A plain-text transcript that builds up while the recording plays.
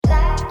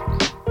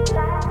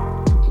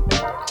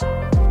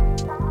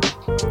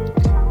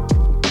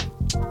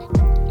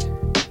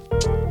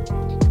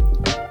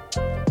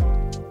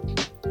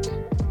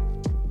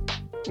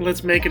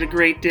Let's make it a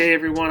great day,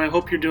 everyone. I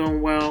hope you're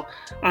doing well.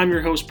 I'm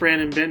your host,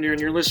 Brandon Bittner, and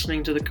you're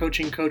listening to the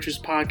Coaching Coaches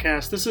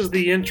Podcast. This is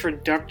the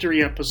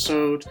introductory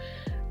episode.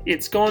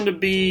 It's going to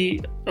be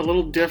a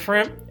little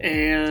different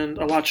and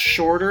a lot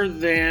shorter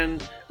than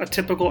a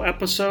typical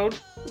episode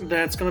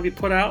that's going to be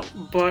put out.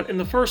 But in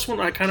the first one,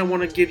 I kind of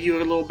want to give you a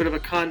little bit of a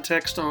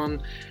context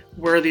on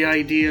where the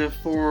idea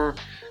for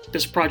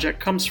this project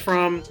comes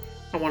from.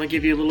 I want to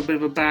give you a little bit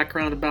of a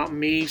background about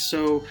me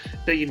so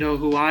that you know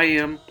who I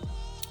am.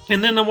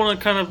 And then I want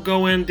to kind of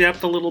go in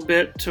depth a little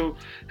bit to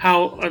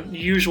how a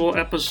usual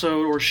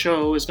episode or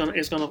show is going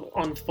to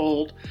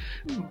unfold.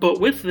 But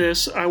with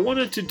this, I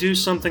wanted to do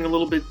something a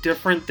little bit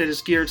different that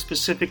is geared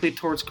specifically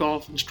towards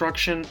golf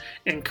instruction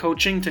and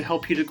coaching to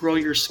help you to grow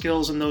your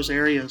skills in those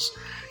areas.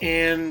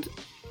 And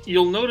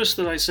you'll notice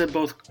that I said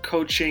both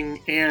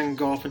coaching and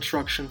golf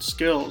instruction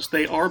skills.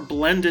 They are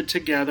blended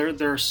together.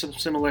 There are some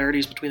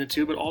similarities between the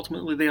two, but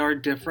ultimately they are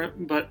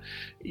different. But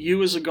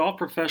you as a golf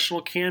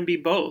professional can be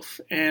both.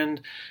 And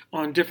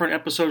on different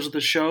episodes of the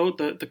show,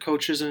 the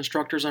coaches and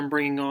instructors I'm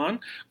bringing on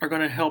are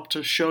going to help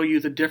to show you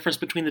the difference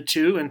between the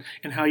two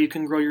and how you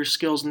can grow your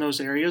skills in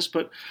those areas.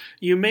 But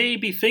you may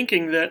be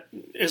thinking that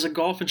as a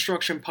golf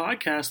instruction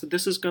podcast that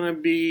this is going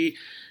to be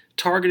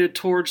targeted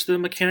towards the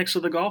mechanics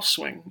of the golf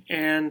swing.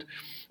 And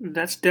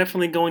that's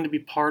definitely going to be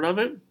part of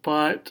it,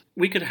 but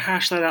we could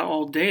hash that out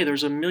all day.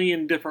 There's a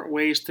million different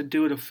ways to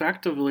do it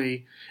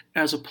effectively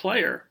as a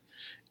player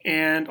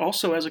and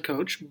also as a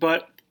coach,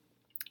 but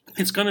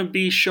it's going to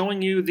be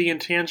showing you the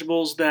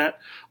intangibles that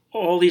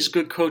all these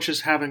good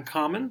coaches have in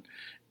common,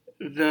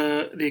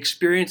 the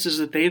experiences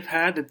that they've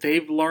had, that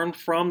they've learned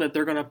from, that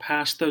they're going to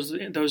pass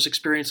those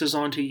experiences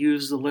on to you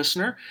as the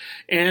listener,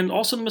 and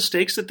also the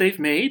mistakes that they've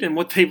made and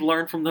what they've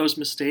learned from those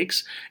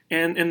mistakes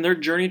and their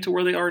journey to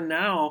where they are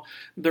now.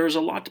 There's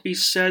a lot to be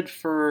said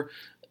for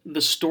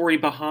the story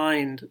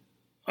behind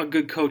a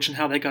good coach and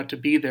how they got to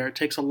be there. It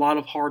takes a lot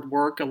of hard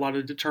work, a lot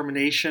of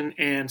determination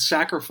and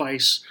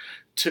sacrifice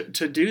to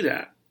do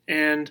that.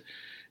 And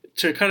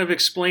to kind of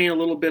explain a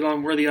little bit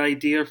on where the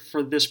idea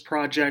for this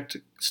project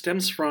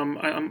stems from,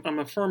 I'm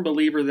a firm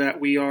believer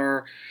that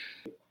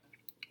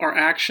our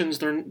actions,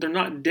 they're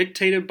not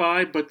dictated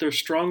by, but they're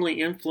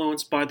strongly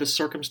influenced by the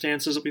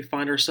circumstances that we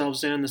find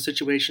ourselves in, the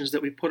situations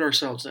that we put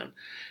ourselves in.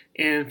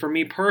 And for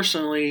me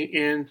personally,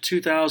 in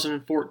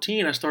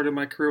 2014, I started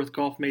my career with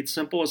Golf Made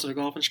Simple as a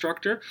golf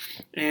instructor.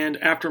 And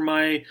after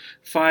my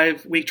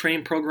 5-week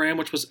training program,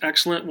 which was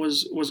excellent,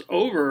 was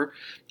over,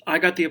 I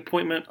got the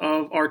appointment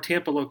of our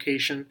Tampa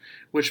location,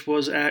 which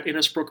was at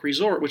Innisbrook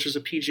Resort, which is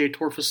a PGA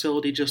Tour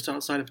facility just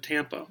outside of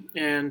Tampa.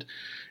 And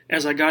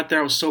as I got there,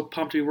 I was so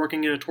pumped to be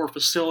working in a tour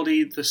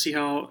facility, to see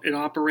how it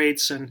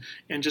operates, and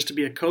just to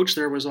be a coach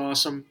there was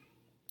awesome.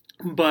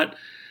 But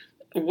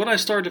what I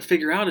started to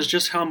figure out is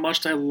just how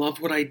much I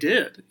loved what I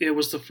did. It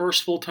was the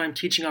first full-time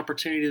teaching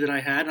opportunity that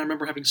I had. And I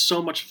remember having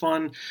so much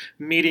fun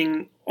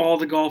meeting all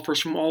the golfers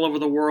from all over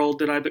the world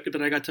that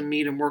I got to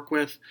meet and work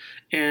with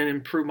and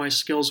improve my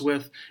skills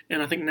with.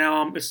 And I think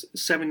now it's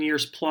 7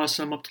 years plus,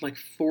 and I'm up to like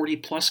 40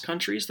 plus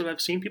countries that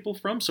I've seen people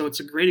from. So it's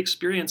a great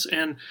experience.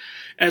 And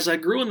as I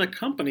grew in the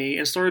company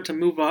and started to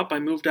move up, I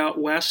moved out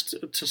west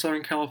to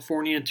Southern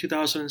California in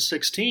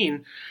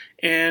 2016.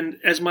 And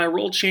as my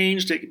role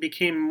changed, it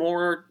became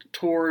more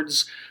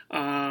towards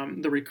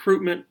the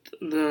recruitment,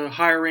 the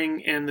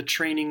hiring, and the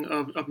training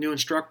of new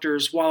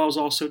instructors while I was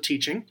also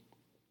teaching.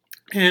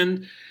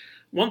 And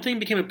one thing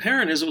became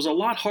apparent is it was a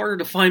lot harder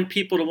to find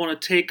people to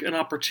want to take an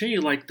opportunity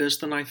like this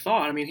than I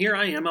thought. I mean, here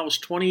I am. I was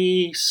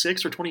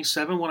 26 or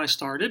 27 when I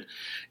started,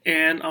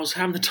 and I was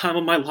having the time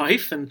of my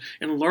life and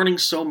learning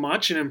so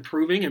much and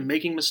improving and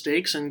making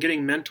mistakes and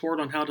getting mentored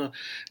on how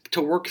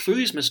to work through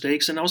these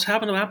mistakes. And I was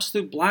having an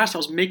absolute blast. I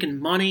was making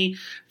money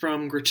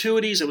from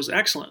gratuities. It was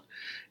excellent.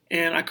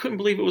 And I couldn't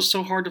believe it was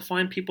so hard to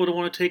find people to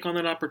want to take on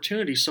that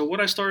opportunity. So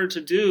what I started to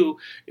do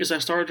is I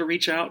started to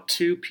reach out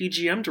to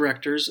PGM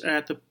directors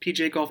at the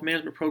PGA Golf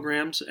Management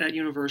programs at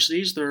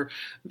universities.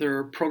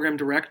 They're program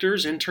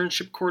directors,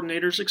 internship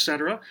coordinators,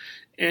 etc.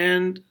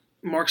 And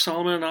Mark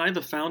Solomon and I,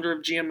 the founder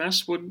of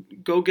GMS,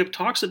 would go give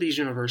talks at these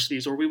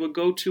universities, or we would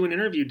go to an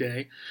interview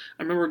day.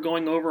 I remember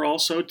going over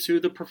also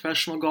to the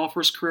Professional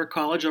Golfers Career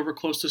College over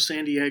close to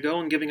San Diego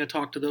and giving a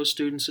talk to those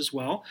students as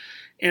well.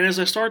 And as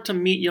I started to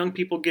meet young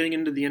people getting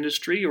into the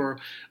industry,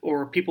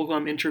 or people who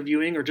I'm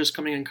interviewing or just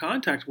coming in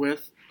contact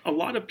with, a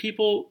lot of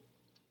people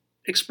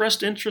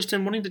expressed interest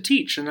in wanting to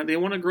teach, and they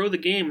want to grow the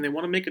game, and they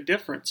want to make a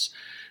difference.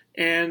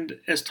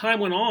 And as time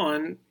went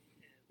on,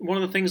 one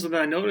of the things that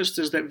I noticed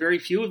is that very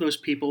few of those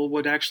people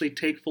would actually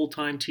take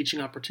full-time teaching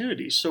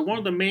opportunities. So one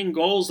of the main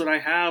goals that I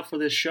have for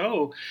this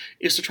show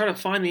is to try to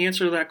find the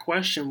answer to that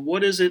question.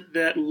 What is it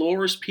that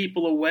lures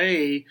people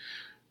away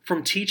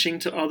from teaching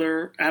to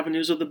other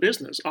avenues of the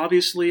business?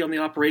 Obviously, on the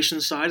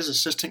operations side, as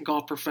assistant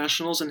golf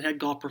professionals and head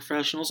golf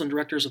professionals and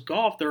directors of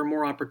golf, there are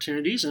more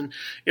opportunities. And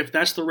if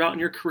that's the route in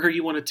your career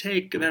you want to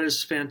take, that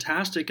is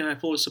fantastic, and I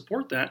fully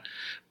support that.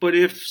 But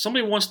if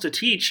somebody wants to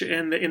teach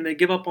and they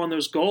give up on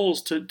those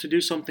goals to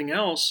do something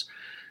else,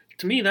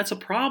 to me, that's a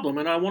problem.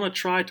 And I want to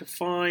try to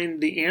find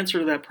the answer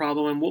to that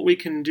problem and what we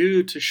can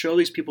do to show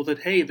these people that,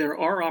 hey, there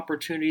are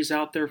opportunities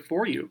out there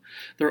for you.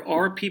 There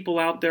are people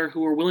out there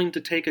who are willing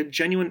to take a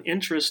genuine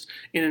interest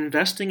in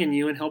investing in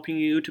you and helping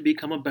you to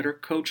become a better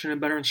coach and a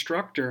better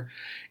instructor.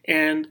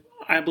 And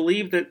I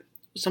believe that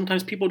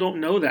sometimes people don't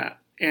know that.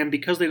 And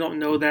because they don't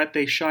know that,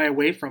 they shy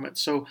away from it.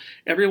 So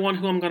everyone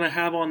who I'm going to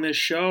have on this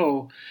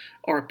show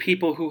are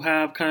people who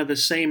have kind of the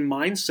same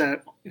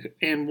mindset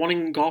and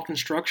wanting golf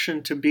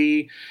instruction to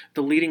be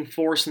the leading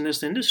force in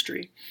this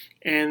industry,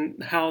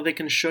 and how they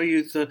can show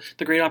you the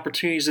great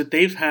opportunities that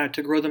they've had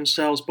to grow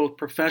themselves both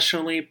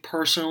professionally,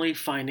 personally,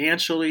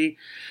 financially,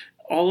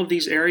 all of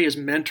these areas,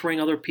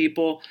 mentoring other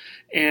people.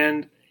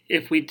 And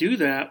if we do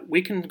that,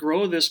 we can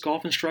grow this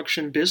golf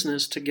instruction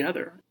business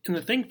together. And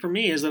the thing for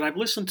me is that I've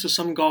listened to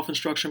some golf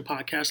instruction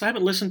podcasts. I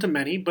haven't listened to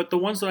many, but the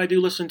ones that I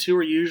do listen to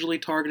are usually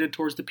targeted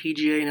towards the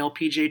PGA and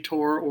LPGA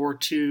Tour, or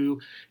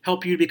to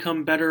help you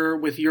become better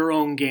with your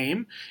own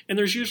game. And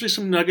there's usually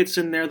some nuggets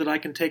in there that I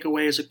can take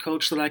away as a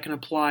coach that I can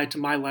apply to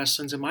my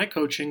lessons and my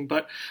coaching.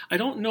 But I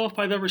don't know if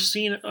I've ever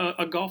seen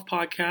a golf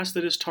podcast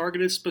that is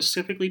targeted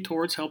specifically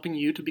towards helping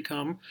you to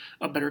become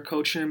a better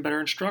coach and a better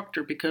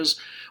instructor, because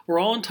we're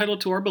all entitled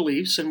to our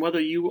beliefs. And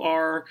whether you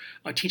are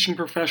a teaching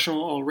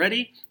professional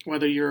already,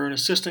 whether you're an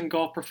assistant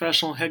golf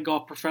professional, head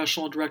golf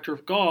professional, director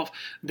of golf,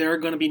 there are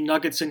going to be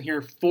nuggets in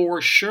here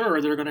for sure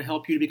that are going to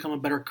help you to become a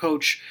better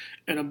coach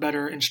and a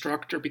better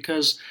instructor.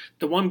 Because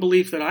the one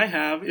belief that I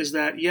have is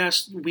that,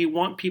 yes, we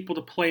want people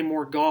to play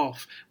more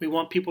golf. We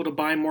want people to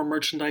buy more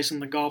merchandise in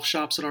the golf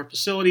shops at our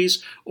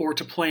facilities, or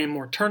to play in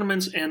more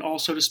tournaments, and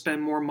also to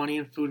spend more money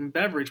in food and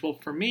beverage. Well,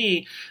 for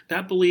me,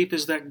 that belief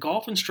is that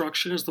golf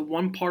instruction is the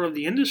one part of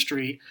the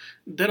industry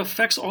that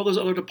affects all those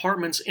other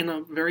departments in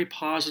a very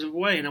positive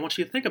way. And I want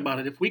you to think about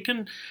it. If we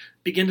can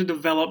begin to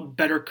develop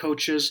better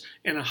coaches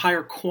and a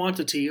higher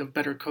quantity of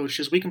better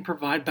coaches, we can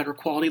provide better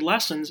quality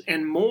lessons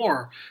and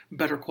more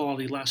better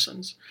quality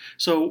lessons.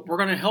 So we're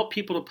going to help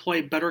people to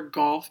play better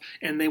golf,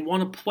 and they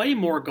want to play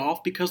more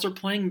golf because they're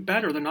playing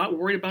better. They're not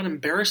worried about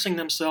embarrassing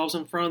themselves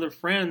in front of their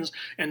friends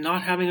and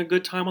not having a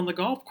good time on the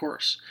golf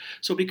course.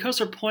 So because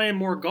they're playing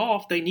more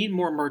golf, they need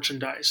more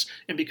merchandise.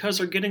 And because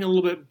they're getting a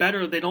little bit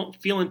better, they don't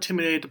feel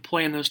intimidated to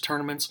play in those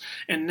tournaments.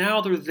 And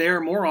now they're there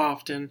more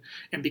often.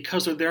 And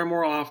because they're there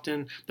more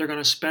often, they're going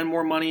to spend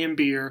more money in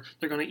beer.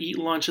 They're going to eat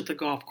lunch at the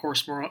golf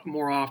course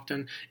more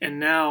often. And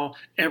now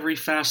every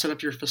facet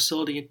of your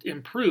facility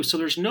improves. So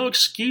there's no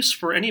excuse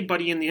for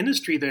anybody in the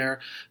industry there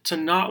to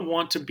not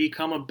want to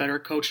become a better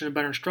coach and a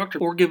better instructor,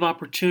 or give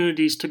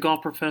opportunities to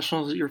golf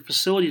professionals at your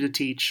facility to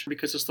teach,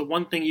 because it's the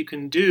one thing you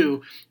can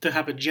do to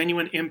have a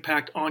genuine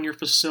impact on your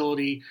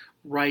facility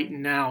right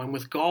now. And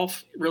with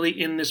golf really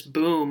in this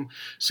boom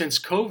since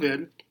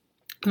COVID,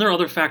 and there are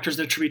other factors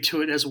that attribute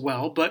to it as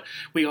well, but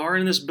we are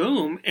in this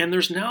boom, and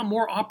there's now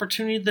more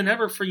opportunity than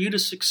ever for you to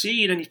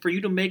succeed and for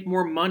you to make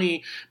more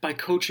money by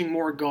coaching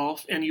more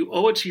golf. And you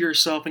owe it to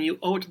yourself, and you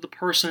owe it to the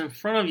person in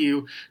front of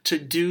you to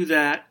do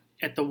that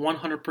at the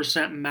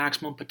 100%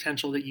 maximum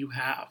potential that you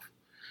have.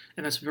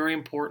 And that's very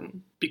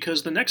important,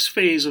 because the next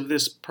phase of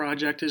this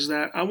project is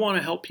that I want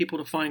to help people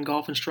to find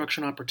golf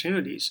instruction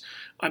opportunities.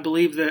 I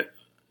believe that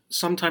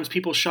sometimes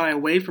people shy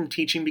away from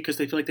teaching because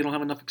they feel like they don't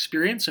have enough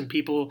experience, and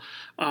people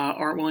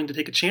aren't willing to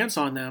take a chance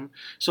on them.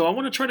 So I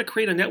want to try to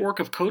create a network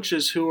of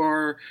coaches who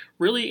are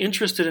really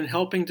interested in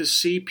helping to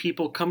see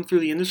people come through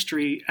the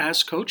industry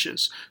as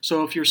coaches.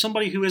 So if you're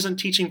somebody who isn't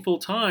teaching full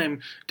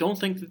time, don't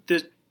think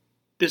that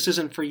this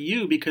isn't for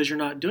you because you're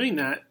not doing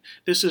that.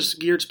 This is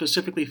geared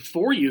specifically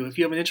for you. If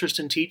you have an interest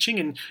in teaching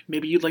and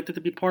maybe you'd like that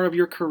to be part of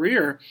your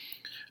career,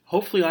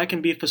 hopefully I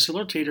can be a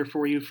facilitator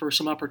for you for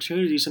some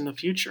opportunities in the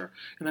future.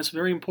 And that's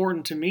very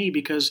important to me,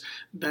 because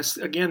that's,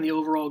 again, the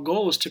overall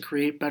goal is to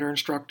create better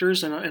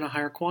instructors and a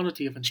higher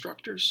quantity of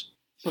instructors.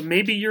 But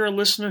maybe you're a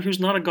listener who's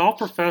not a golf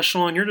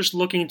professional and you're just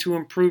looking to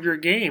improve your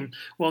game.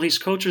 Well, these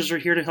coaches are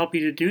here to help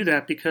you to do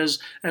that, because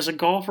as a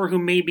golfer who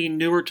may be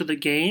newer to the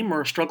game,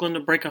 or struggling to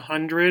break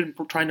 100,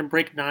 trying to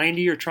break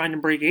 90, or trying to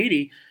break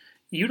 80,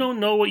 you don't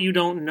know what you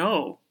don't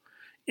know.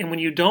 And when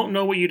you don't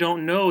know what you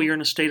don't know, you're in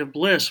a state of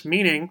bliss,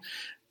 meaning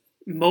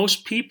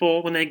most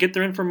people, when they get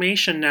their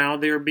information now,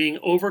 they are being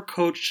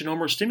overcoached and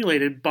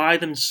overstimulated by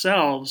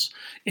themselves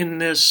in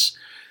this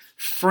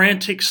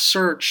frantic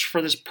search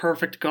for this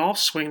perfect golf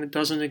swing that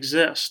doesn't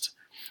exist.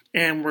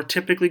 And we're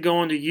typically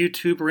going to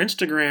YouTube or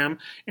Instagram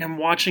and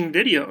watching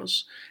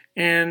videos.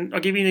 And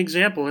I'll give you an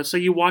example. Let's say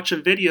you watch a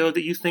video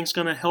that you think is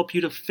going to help you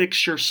to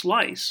fix your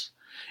slice.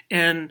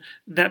 And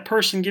that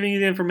person giving you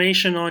the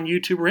information on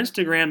YouTube or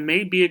Instagram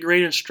may be a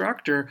great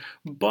instructor,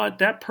 but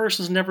that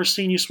person's never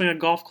seen you swing a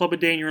golf club a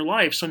day in your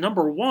life. So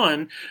number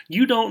one,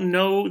 you don't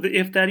know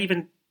if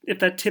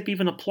that tip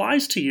even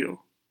applies to you.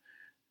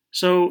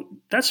 So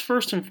that's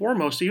first and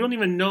foremost. You don't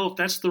even know if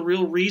that's the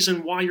real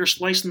reason why you're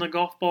slicing the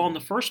golf ball in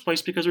the first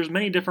place, because there's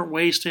many different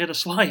ways to hit a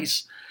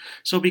slice.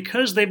 So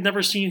because they've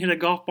never seen you hit a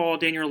golf ball a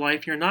day in your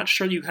life, you're not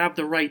sure you have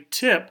the right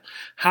tip,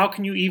 how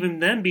can you even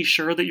then be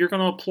sure that you're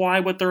going to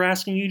apply what they're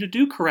asking you to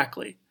do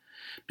correctly?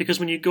 Because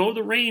when you go to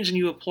the range and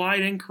you apply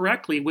it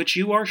incorrectly, which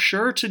you are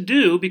sure to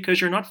do because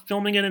you're not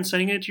filming it and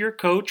sending it to your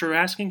coach or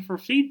asking for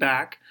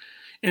feedback,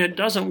 and it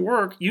doesn't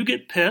work, you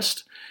get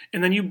pissed,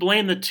 and then you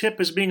blame the tip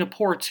as being a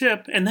poor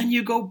tip, and then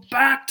you go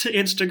back to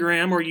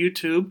Instagram or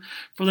YouTube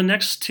for the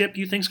next tip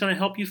you think is going to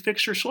help you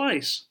fix your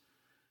slice.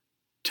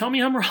 Tell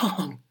me I'm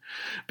wrong,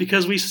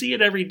 because we see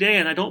it every day,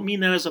 and I don't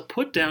mean that as a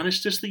put down, it's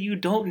just that you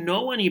don't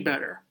know any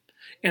better.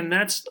 And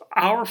that's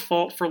our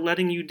fault for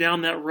letting you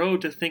down that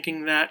road to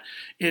thinking that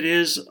it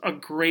is a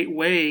great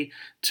way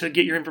to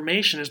get your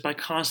information is by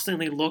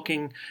constantly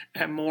looking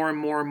at more and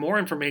more and more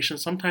information.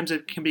 Sometimes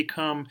it can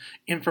become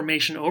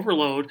information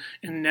overload,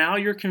 and now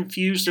you're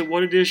confused at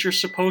what it is you're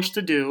supposed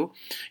to do.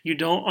 You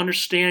don't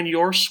understand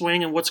your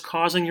swing and what's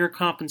causing your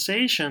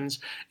compensations,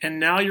 and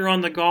now you're on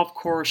the golf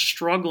course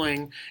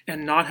struggling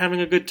and not having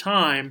a good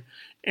time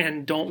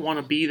and don't want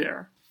to be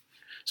there.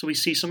 So we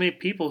see so many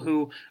people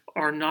who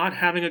are not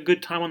having a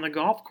good time on the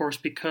golf course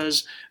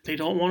because they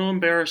don't want to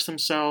embarrass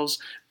themselves.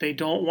 They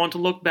don't want to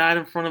look bad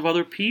in front of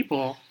other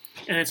people.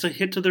 And it's a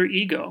hit to their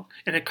ego.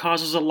 And it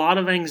causes a lot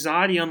of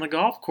anxiety on the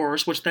golf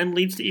course, which then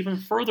leads to even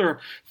further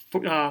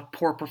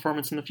poor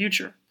performance in the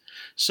future.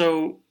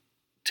 So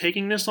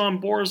taking this on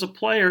board as a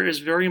player is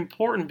very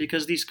important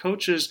because these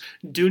coaches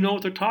do know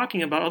what they're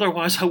talking about.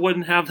 Otherwise, I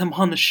wouldn't have them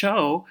on the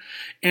show.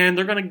 And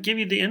they're going to give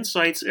you the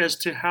insights as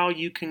to how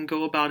you can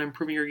go about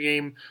improving your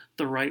game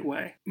the right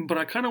way. But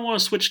I kind of want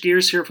to switch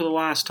gears here for the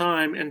last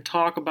time and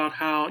talk about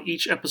how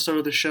each episode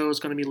of the show is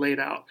going to be laid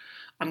out.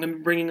 I'm going to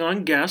be bringing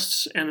on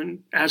guests,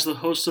 and as the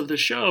host of the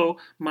show,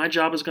 my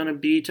job is going to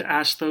be to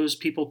ask those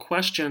people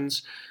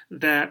questions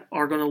that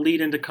are going to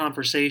lead into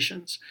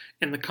conversations.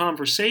 And the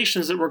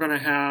conversations that we're going to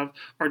have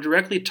are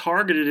directly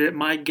targeted at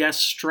my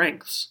guest's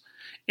strengths.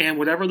 And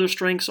whatever their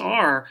strengths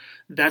are,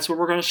 that's what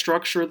we're going to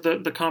structure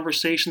the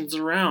conversations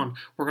around.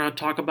 We're going to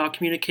talk about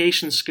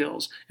communication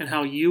skills and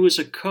how you as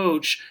a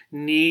coach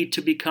need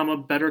to become a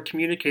better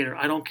communicator.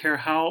 I don't care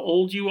how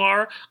old you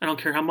are. I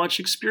don't care how much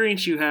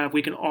experience you have.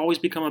 We can always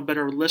become a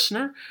better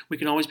listener. We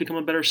can always become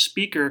a better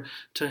speaker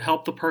to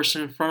help the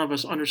person in front of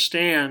us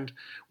understand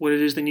what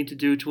it is they need to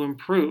do to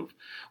improve.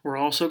 We're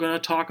also going to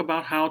talk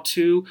about how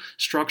to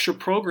structure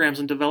programs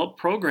and develop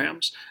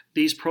programs.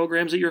 These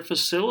programs at your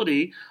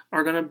facility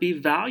are going to be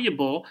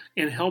valuable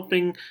in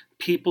helping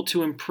people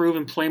to improve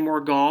and play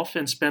more golf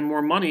and spend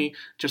more money,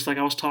 just like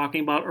I was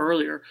talking about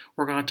earlier.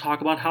 We're going to talk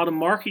about how to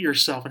market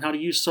yourself and how to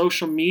use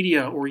social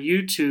media or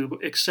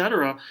YouTube,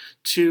 etc.,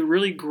 to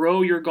really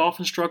grow your golf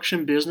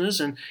instruction business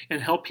and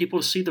help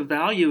people see the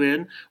value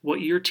in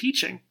what you're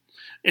teaching.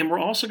 And we're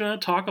also going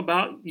to talk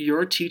about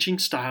your teaching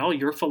style,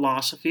 your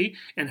philosophy,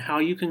 and how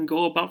you can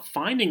go about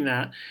finding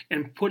that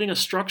and putting a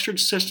structured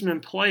system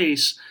in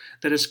place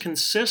that is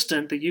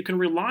consistent, that you can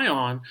rely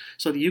on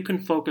so that you can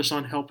focus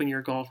on helping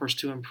your golfers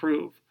to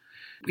improve.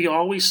 We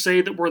always say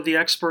that we're the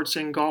experts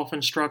in golf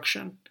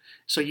instruction.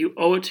 So you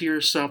owe it to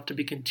yourself to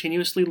be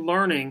continuously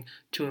learning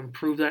to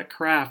improve that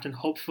craft, and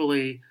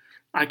hopefully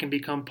I can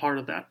become part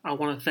of that. I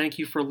want to thank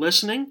you for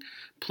listening.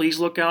 Please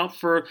look out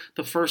for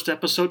the first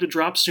episode to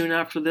drop soon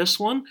after this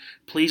one.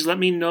 Please let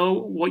me know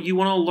what you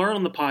want to learn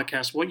on the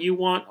podcast, what you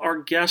want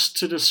our guests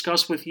to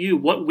discuss with you.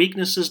 What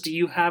weaknesses do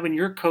you have in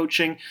your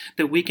coaching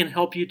that we can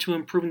help you to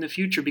improve in the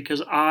future?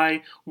 Because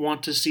I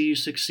want to see you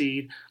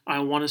succeed. I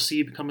want to see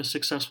you become a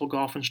successful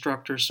golf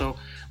instructor. So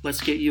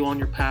let's get you on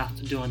your path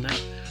to doing that.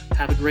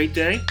 Have a great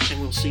day, and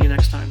we'll see you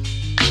next time.